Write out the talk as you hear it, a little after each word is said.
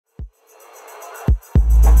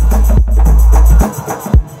Hi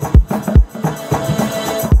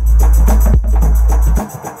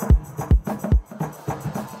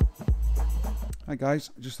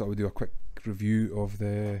guys, I just thought we'd do a quick review of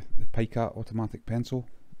the PICA automatic pencil.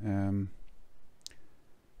 I'm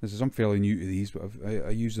fairly new to these, but I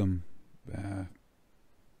use them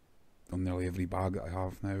on nearly every bag that I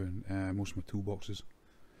have now, and most of my toolboxes.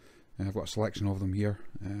 I've got a selection of them here.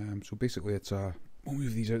 So basically it's we'll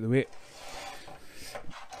move these out of the way.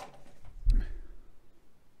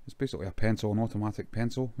 It's basically a pencil, an automatic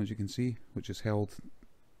pencil, as you can see, which is held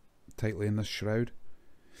tightly in this shroud.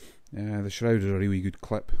 The shroud is a really good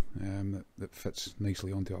clip that fits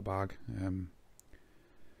nicely onto a bag.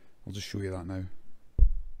 I'll just show you that now.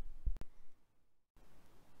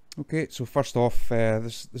 Okay, so first off,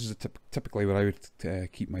 this is typically where I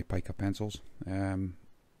would keep my PICA pencils. You know,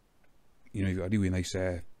 you've got a really nice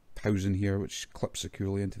housing here which clips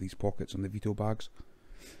securely into these pockets on the Vito bags.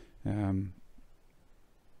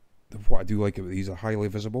 What I do like about these are highly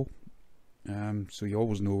visible, so you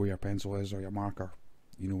always know where your pencil is or your marker,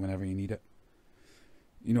 you know, whenever you need it.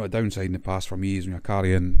 You know, a downside in the past for me is when you're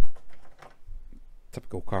carrying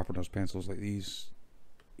typical carpenter's pencils like these,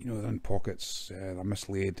 you know, they're in pockets, they're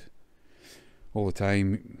mislaid all the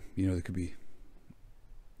time. You know, they could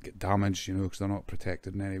get damaged, you know, because they're not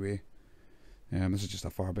protected in any way. This is just a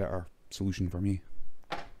far better solution for me.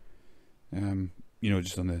 You know,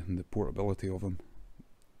 just on the portability of them,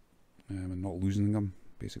 and not losing them,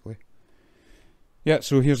 basically. Yeah,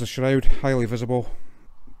 so here's the shroud, highly visible,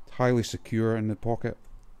 highly secure in the pocket,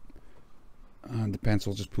 and the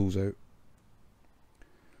pencil just pulls out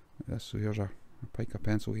like this. So here's our PICA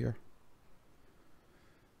pencil here.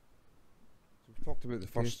 So we've talked about the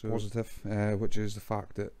first positive, which is the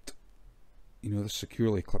fact that, you know, this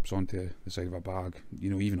securely clips onto the side of a bag. You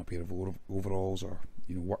know, even a pair of overalls or,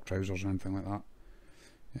 you know, work trousers or anything like that.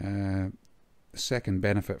 The second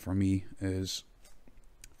benefit for me is,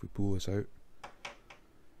 if we pull this out,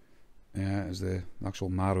 is the actual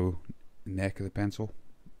narrow neck of the pencil.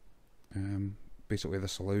 Basically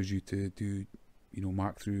this allows you to do, you know,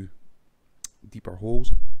 mark through deeper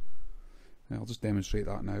holes. I'll just demonstrate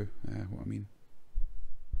that now, what I mean.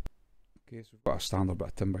 Okay, so we've got a standard bit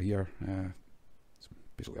of timber here. It's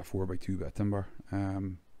basically a 4x2 bit of timber.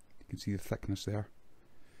 You can see the thickness there.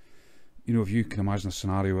 You know, if you can imagine a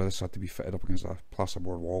scenario where this had to be fitted up against a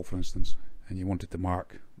plasterboard wall, for instance, and you wanted to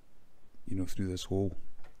mark, you know, through this hole.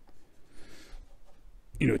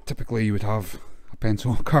 You know, typically you would have a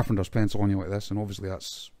pencil, a carpenter's pencil on you like this, and obviously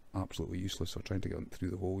that's absolutely useless for trying to get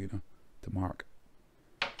through the hole, you know, to mark.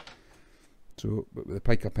 So, but with the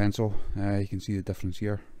PICA pencil, you can see the difference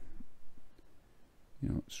here. You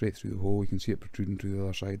know, straight through the hole, you can see it protruding through the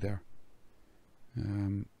other side there.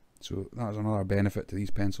 So that is another benefit to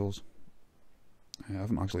these pencils. I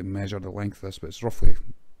haven't actually measured the length of this, but it's roughly,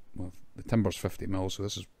 well, the timber's 50mm, so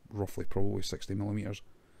this is roughly probably 60mm.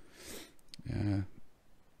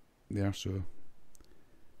 There, so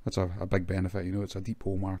that's a big benefit. You know, it's a deep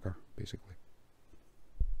hole marker, basically.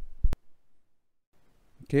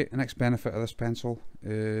 Okay, the next benefit of this pencil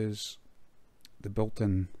is the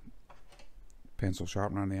built-in pencil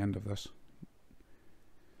sharpener on the end of this.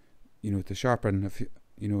 You know, to sharpen,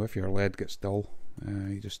 if your lead gets dull,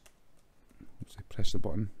 you just press the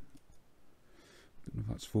button. Don't know if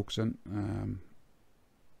that's focusing.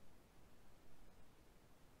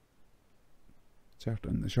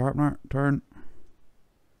 Turn the sharpener, turn.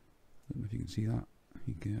 Don't know if you can see that.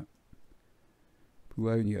 You can pull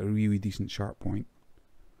out and you get a really decent sharp point.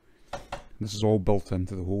 And this is all built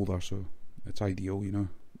into the holder, so it's ideal, you know,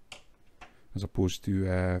 as opposed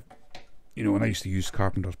to you know, when I used to use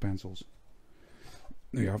carpenter's pencils.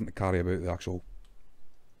 Now you're having to carry about the actual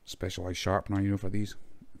specialised sharpener, you know, for these.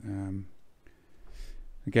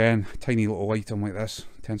 Again, tiny little item like this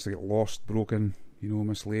tends to get lost, broken, you know,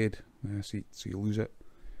 mislaid, so you lose it.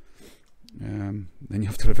 Then you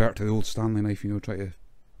have to revert to the old Stanley knife, you know, try to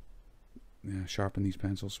sharpen these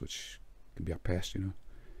pencils, which can be a pest, you know.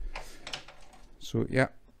 So yeah,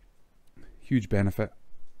 huge benefit.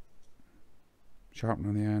 Sharpener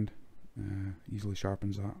on the end, easily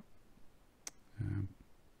sharpens that.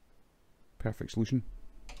 Perfect solution.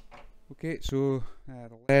 Okay, so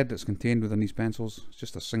the lead that's contained within these pencils is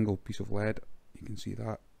just a single piece of lead. You can see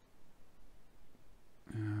that.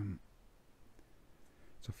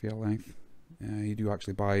 It's a fair length. You do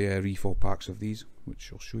actually buy refill packs of these,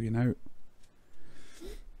 which I'll show you now,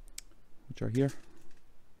 which are here.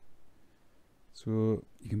 So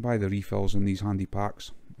you can buy the refills in these handy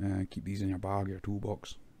packs. Keep these in your bag, your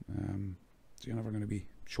toolbox. So you're never going to be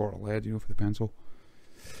short of lead, you know, for the pencil.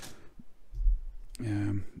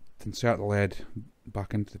 To insert the lead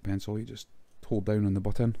back into the pencil, you just hold down on the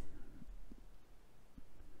button,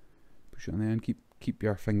 push it on the end, keep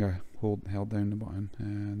your finger held down the button,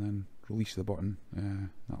 and then release the button.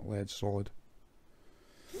 That lead's solid.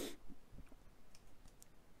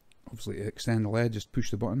 Obviously, to extend the lead, just push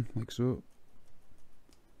the button like so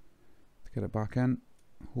to get it back in.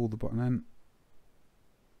 Hold the button in,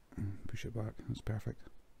 push it back. That's perfect.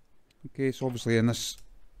 Okay, so obviously in this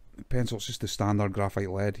pencil it's just the standard graphite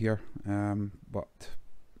lead here, but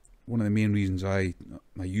one of the main reasons I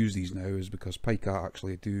use these now is because Pica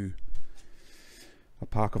actually do a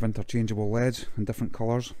pack of interchangeable leads in different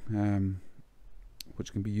colours,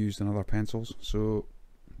 which can be used in other pencils. So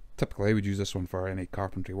typically I would use this one for any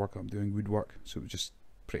carpentry work that I'm doing, woodwork, so it would just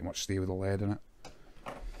pretty much stay with the lead in it.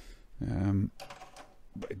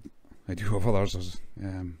 But I do have others, as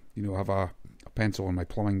you know, I have a pencil in my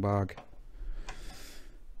plumbing bag,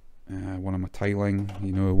 one on my tiling,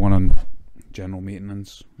 you know, one on general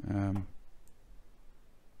maintenance.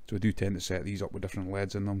 So I do tend to set these up with different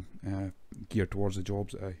leads in them, geared towards the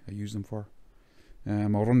jobs that I use them for. I'll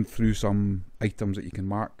run through some items that you can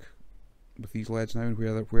mark with these leads now and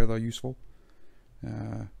where they're useful,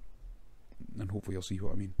 and hopefully you'll see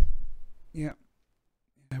what I mean. Yeah,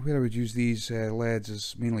 where I would use these leads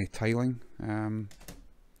is mainly tiling.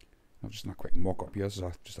 I've just done a quick mock-up here. This is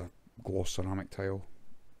just a gloss ceramic tile.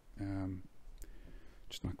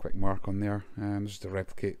 Just a quick mark on there, just to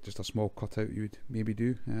replicate just a small cutout you would maybe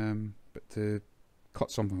do, but to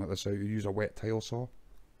cut something like this out you use a wet tile saw.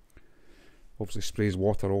 Obviously sprays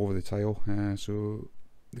water all over the tile, so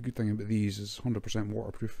the good thing about these is 100%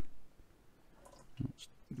 waterproof. Let's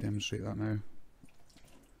demonstrate that now.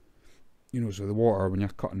 You know, so the water, when you're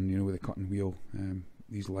cutting, you know, with a cutting wheel,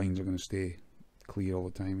 these lines are going to stay clear all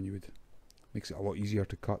the time, and makes it a lot easier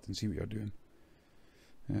to cut and see what you're doing.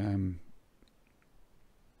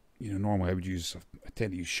 You know, normally I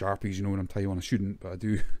tend to use Sharpies, you know, when I'm tiling. I shouldn't, but I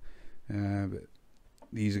do. But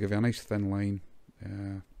these give you a nice thin line,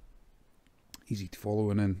 easy to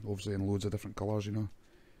follow, and then obviously in loads of different colours, you know.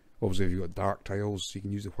 Obviously if you've got dark tiles, you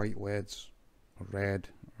can use the white leads, or red,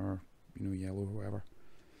 or, you know, yellow, or whatever.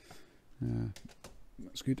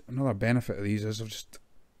 That's good. Another benefit of these is I've just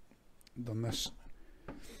done this.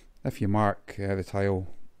 If you mark the tile,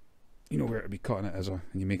 you know where to be cutting it and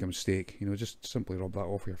you make a mistake, you know, just simply rub that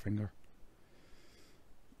off with your finger.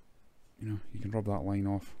 You know, you can rub that line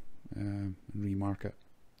off and remark it.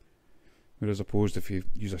 Whereas opposed if you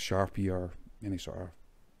use a Sharpie or any sort of,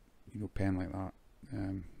 you know, pen like that,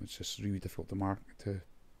 it's just really difficult to mark, to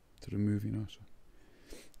remove, you know. So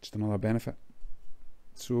just another benefit.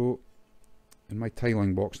 So in my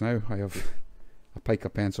tiling box now I have a Pica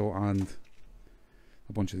pencil and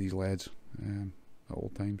a bunch of these leads at all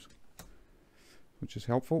times, which is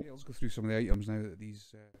helpful. Okay, let's go through some of the items now that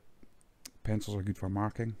these pencils are good for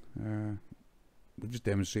marking. We've just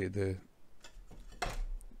demonstrated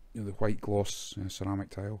the white gloss ceramic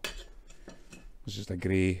tile. It's just a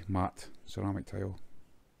grey matte ceramic tile.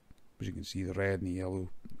 As you can see, the red and the yellow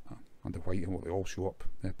and the white, and they all show up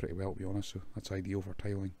pretty well, to be honest. So that's ideal for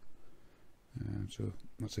tiling. So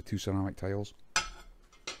that's the two ceramic tiles.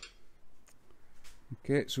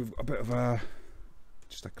 Okay, so we've got a bit of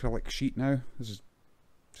just acrylic sheet now. This is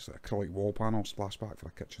just an acrylic wall panel, splashback for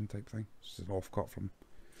a kitchen type thing. This is an offcut from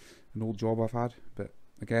an old job I've had, but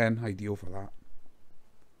again, ideal for that.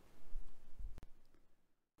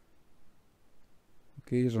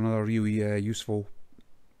 Okay, here's another really useful,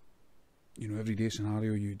 you know, everyday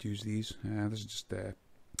scenario you'd use these. This is just a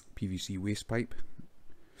PVC waste pipe.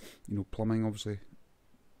 You know, plumbing, obviously.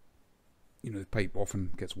 You know, the pipe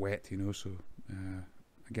often gets wet, you know, so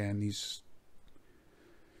again, these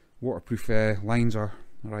waterproof lines are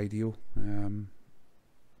ideal. Not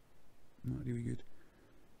really good.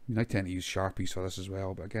 I mean, I tend to use Sharpies for this as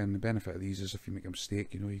well, but again, the benefit of these is if you make a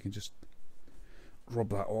mistake, you know, you can just rub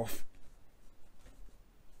that off.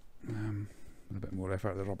 With a bit more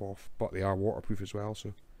effort to rub off, but they are waterproof as well,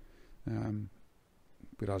 so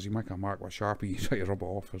whereas you make a mark with a Sharpie, you try to rub it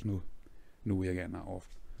off, there's no way of getting that off.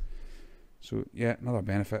 So yeah, another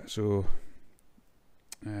benefit. So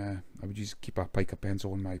I would just keep a Pica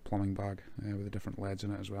pencil in my plumbing bag with the different leads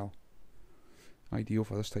in it as well. Ideal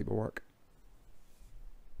for this type of work.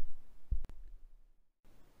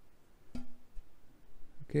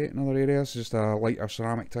 Okay, another area, this is just a lighter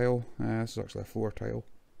ceramic tile. This is actually a floor tile.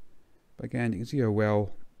 But again, you can see how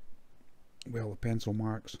well the pencil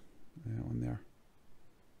marks on there.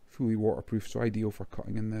 Fully waterproof, so ideal for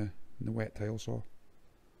cutting in the wet tile saw.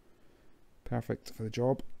 Perfect for the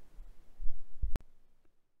job.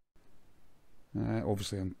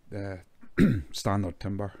 Obviously on standard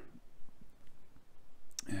timber.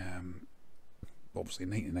 obviously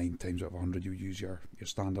 99 times out of 100 you use your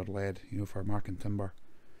standard lead, you know, for marking timber.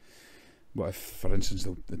 But if, for instance,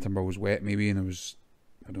 the timber was wet maybe, and it was,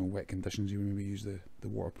 I don't know, wet conditions, you would maybe use the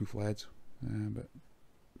waterproof leads. But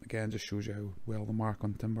again, just shows you how well they mark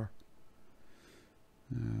on timber.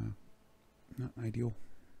 Not ideal.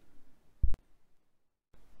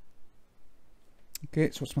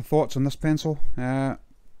 Okay, so what's my thoughts on this pencil?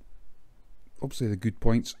 Obviously the good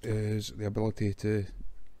points is the ability to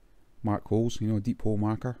mark holes, you know, a deep hole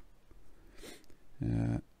marker.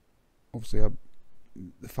 Obviously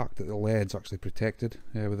the fact that the lead's actually protected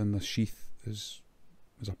within the sheath is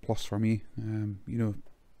a plus for me. You know,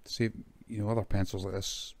 say, you know, other pencils like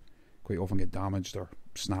this quite often get damaged or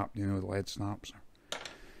snapped, you know, the lead snaps or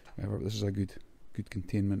whatever, but this is a good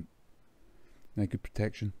containment, good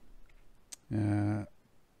protection. Another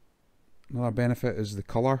benefit is the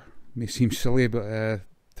colour. May seem silly, but to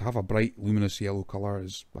have a bright luminous yellow colour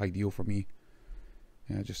is ideal for me.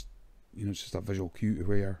 Just, you know, it's just a visual cue to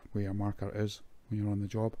where your marker is when you're on the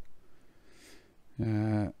job.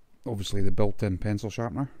 Obviously the built-in pencil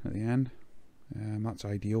sharpener at the end, that's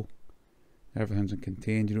ideal. Everything's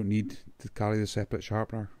contained. You don't need to carry the separate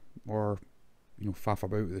sharpener or, you know, faff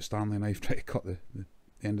about with the Stanley knife trying to cut the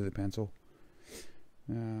end of the pencil.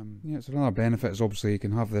 Yeah, so another benefit is obviously you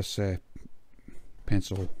can have this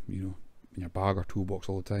pencil, you know, in your bag or toolbox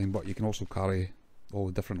all the time, but you can also carry all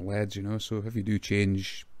the different leads, you know, so if you do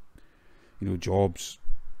change, you know, jobs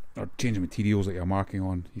or change the materials that you're marking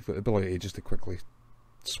on, you've got the ability just to quickly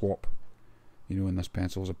swap, you know, in this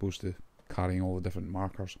pencil as opposed to carrying all the different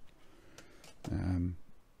markers. You know,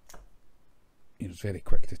 it's very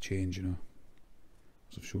quick to change, you know,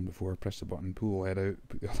 as I've shown before. Press the button, pull the lead out,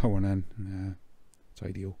 put the other one in. It's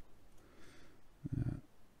ideal.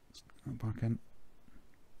 Let's get that back in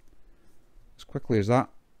as quickly as that.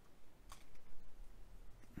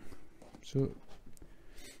 So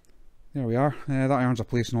there we are. That earns a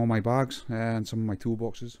place in all my bags and some of my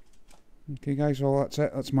toolboxes. Okay guys, well that's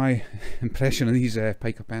it. That's my impression of these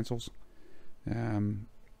Pica pencils.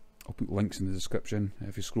 I'll put links in the description.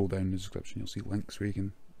 If you scroll down in the description, you'll see links where you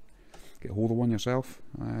can get a hold of one yourself,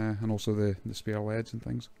 and also the spare leads and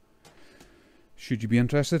things. Should you be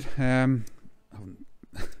interested?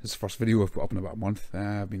 This is the first video I've put up in about a month.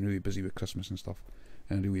 I've been really busy with Christmas and stuff,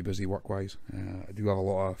 and really busy work-wise. I do have a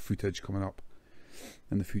lot of footage coming up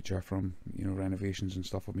in the future from, you know, renovations and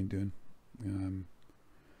stuff I've been doing.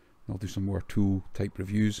 I'll do some more tool type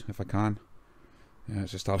reviews if I can.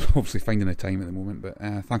 It's just obviously finding the time at the moment, but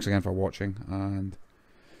thanks again for watching, and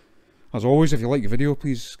as always, if you like the video,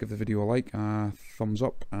 please give the video a like, thumbs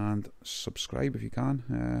up, and subscribe if you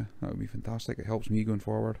can. That would be fantastic. It helps me going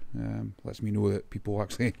forward, lets me know that people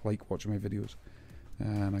actually like watching my videos,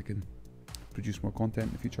 and I can produce more content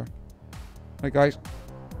in the future. Right guys,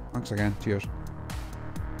 thanks again, cheers.